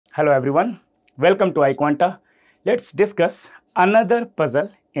Hello everyone, welcome to iQuanta. Let's discuss another puzzle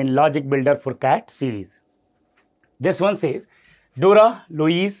in Logic Builder for Cat series. This one says, Dora,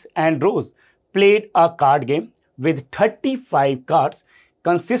 Louise and Rose played a card game with 35 cards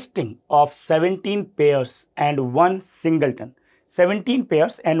consisting of 17 pairs and one singleton. 17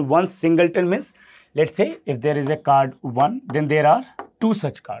 pairs and one singleton means, let's say if there is a card 1, then there are two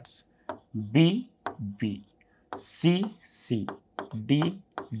such cards, B, B, C, C, D,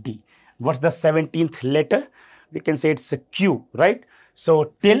 D. What's the 17th letter? We can say it's a Q, right?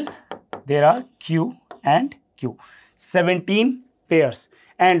 So till there are Q and Q. 17 pairs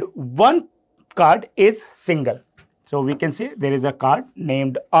and one card is single. So we can say there is a card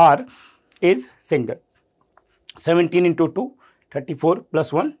named R is single. 17 into 2, 34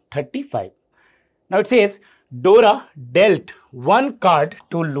 plus 1, 35. Now it says Dora dealt one card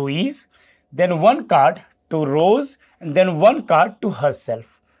to Louise, then one card to Rose and then one card to herself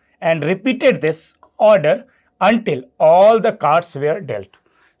and repeated this order until all the cards were dealt.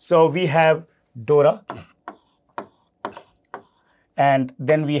 So we have Dora and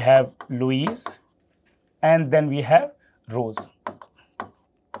then we have Louise and then we have Rose.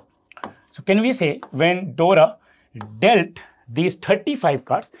 So can we say when Dora dealt these 35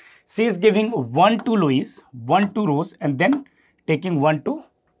 cards, she is giving one to Louise, one to Rose and then taking one to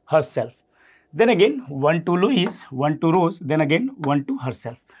herself. Then again 1 to Louise, 1 to Rose, then again 1 to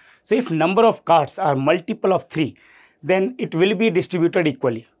herself. So if number of cards are multiple of 3, then it will be distributed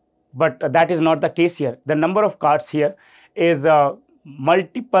equally. But that is not the case here. The number of cards here is a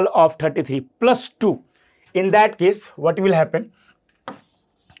multiple of 33 plus 2. In that case, what will happen?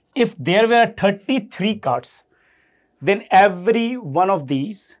 If there were 33 cards, then every one of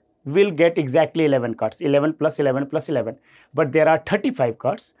these will get exactly 11 cards, 11 plus 11 plus 11. But there are 35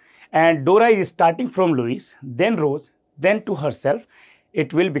 cards. And Dora is starting from Louise, then Rose, then to herself.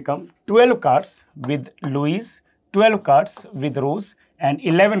 It will become 12 cards with Louise, 12 cards with Rose and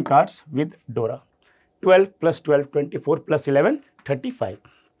 11 cards with Dora. 12 plus 12, 24 plus 11, 35.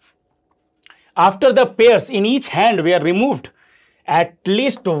 After the pairs in each hand were removed, at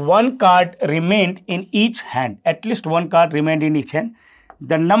least one card remained in each hand. At least one card remained in each hand.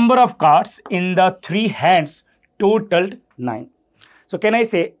 The number of cards in the three hands totaled 9. So can I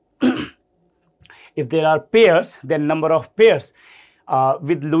say, if there are pairs, then number of pairs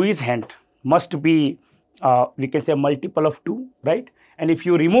with Louise hand must be, we can say multiple of 2, right? And if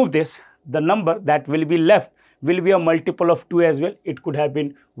you remove this, the number that will be left will be a multiple of 2 as well. It could have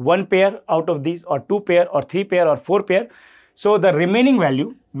been 1 pair out of these or 2 pair or 3 pair or 4 pair. So the remaining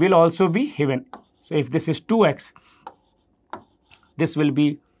value will also be even. So if this is 2x, this will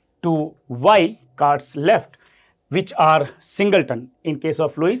be 2y cards left, which are singleton in case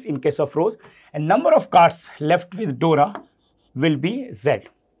of Louise, in case of Rose, and number of cards left with Dora will be z,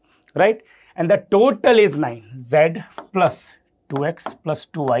 right? And the total is 9. Z plus 2x plus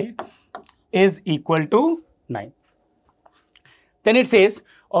 2y is equal to 9. Then it says,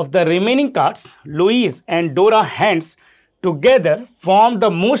 of the remaining cards, Louise and Dora hands together formed the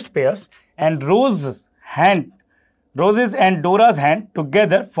most pairs and Rose's and Dora's hand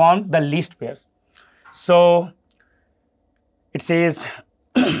together formed the least pairs. So it says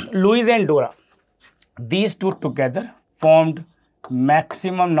Louise and Dora, these two together formed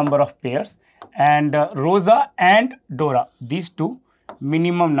maximum number of pairs, and Rosa and Dora, these two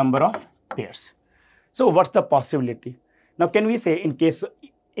minimum number of pairs. So what's the possibility? Now can we say in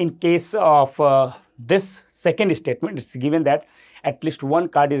case of this second statement, it's given that at least one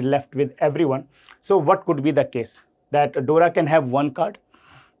card is left with everyone. So what could be the case? That Dora can have 1 card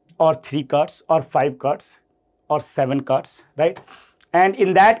or 3 cards or 5 cards or 7 cards, right? And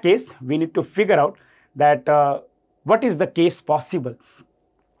in that case, we need to figure out that what is the case possible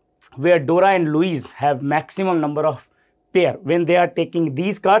where Dora and Louise have maximum number of pair. When they are taking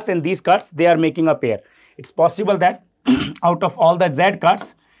these cards and these cards, they are making a pair. It's possible that out of all the Z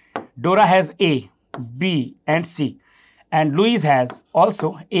cards, Dora has A, B and C, and Louise has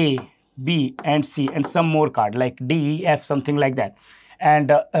also A, B and C and some more card like D, E, F, something like that.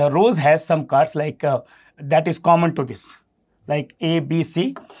 And Rose has some cards like that is common to this, like A, B,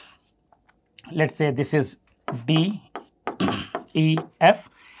 C. Let's say this is D, E, F,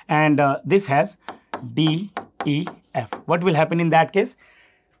 and this has D, E, F. What will happen in that case?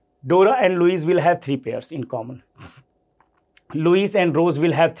 Dora and Louise will have 3 pairs in common. Louise and Rose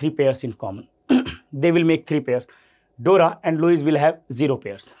will have 3 pairs in common. They will make 3 pairs. Dora and Louise will have 0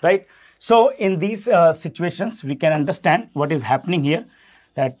 pairs, right? So in these situations, we can understand what is happening here.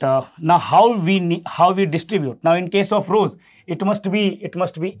 That now how we distribute. Now in case of Rose, it must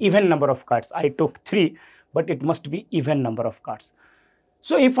be even number of cards. I took 3, but it must be even number of cards.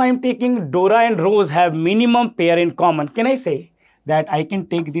 So if I am taking Dora and Rose have minimum pair in common, can I say that I can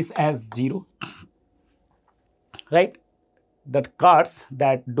take this as 0, right? The cards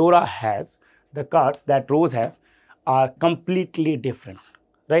that Dora has, the cards that Rose has are completely different,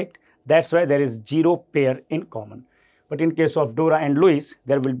 right? That's why there is 0 pair in common. But in case of Dora and Louis,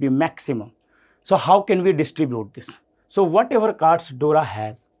 there will be maximum. So how can we distribute this? So whatever cards Dora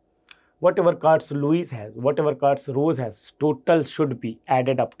has, whatever cards Louis has, whatever cards Rose has, total should be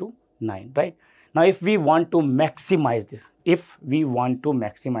added up to 9, right? Now, if we want to maximize this,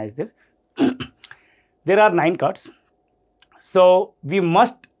 there are 9 cards. So we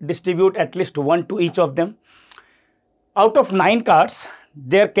must distribute at least 1 to each of them. Out of 9 cards,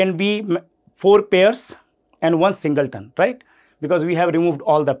 there can be 4 pairs and 1 singleton, right? Because we have removed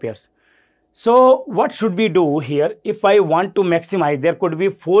all the pairs. So what should we do here? If I want to maximize, there could be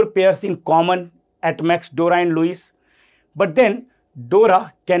 4 pairs in common at max Dora and Louis, but then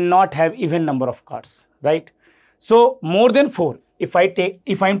Dora cannot have even number of cards, right? So more than 4, if I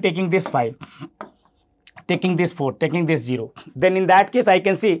am taking this 5, taking this 4, taking this 0, then in that case I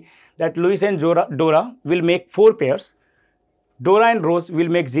can see that Louis and Dora will make 4 pairs, Dora and Rose will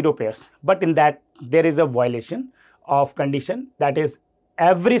make 0 pairs, but in that there is a violation of condition, that is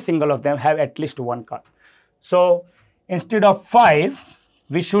every single of them have at least 1 card. So instead of 5,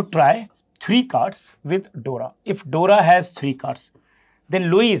 we should try 3 cards with Dora. If Dora has 3 cards, then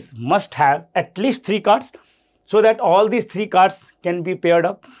Louis must have at least 3 cards, so that all these 3 cards can be paired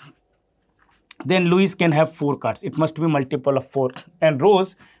up. Then Louis can have 4 cards. It must be multiple of 4. And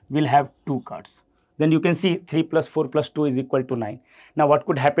Rose will have 2 cards. Then you can see 3 plus 4 plus 2 is equal to 9. Now what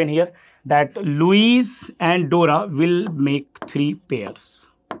could happen here? That Louis and Dora will make 3 pairs,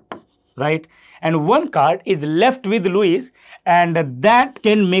 right? And 1 card is left with Louis, and that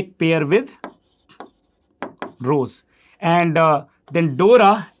can make pair with Rose. And then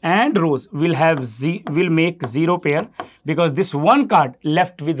Dora and Rose will make 0 pair, because this 1 card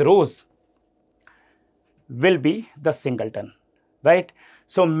left with Rose will be the singleton, right?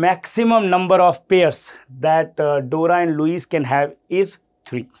 So maximum number of pairs that Dora and Louis can have is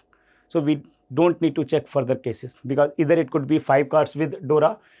 3. So we don't need to check further cases, because either it could be 5 cards with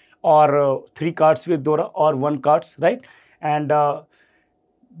Dora, or 3 cards with Dora, or 1 cards, right? And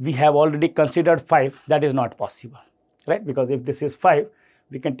we have already considered 5. That is not possible, right? Because if this is 5,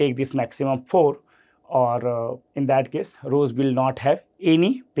 we can take this maximum 4, or in that case Rose will not have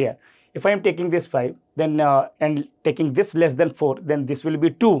any pair. If I am taking this 5, then and taking this less than 4, then this will be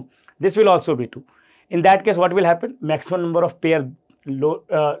 2. This will also be 2. In that case, what will happen? Maximum number of pair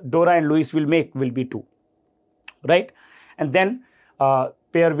Dora and Louis will make will be 2, right? And then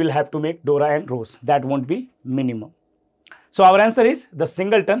pair will have to make Dora and Rose. That won't be minimum. So our answer is the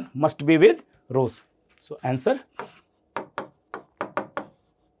singleton must be with Rose. So answer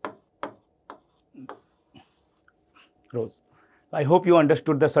Rose. I hope you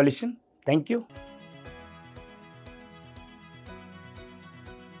understood the solution. Thank you.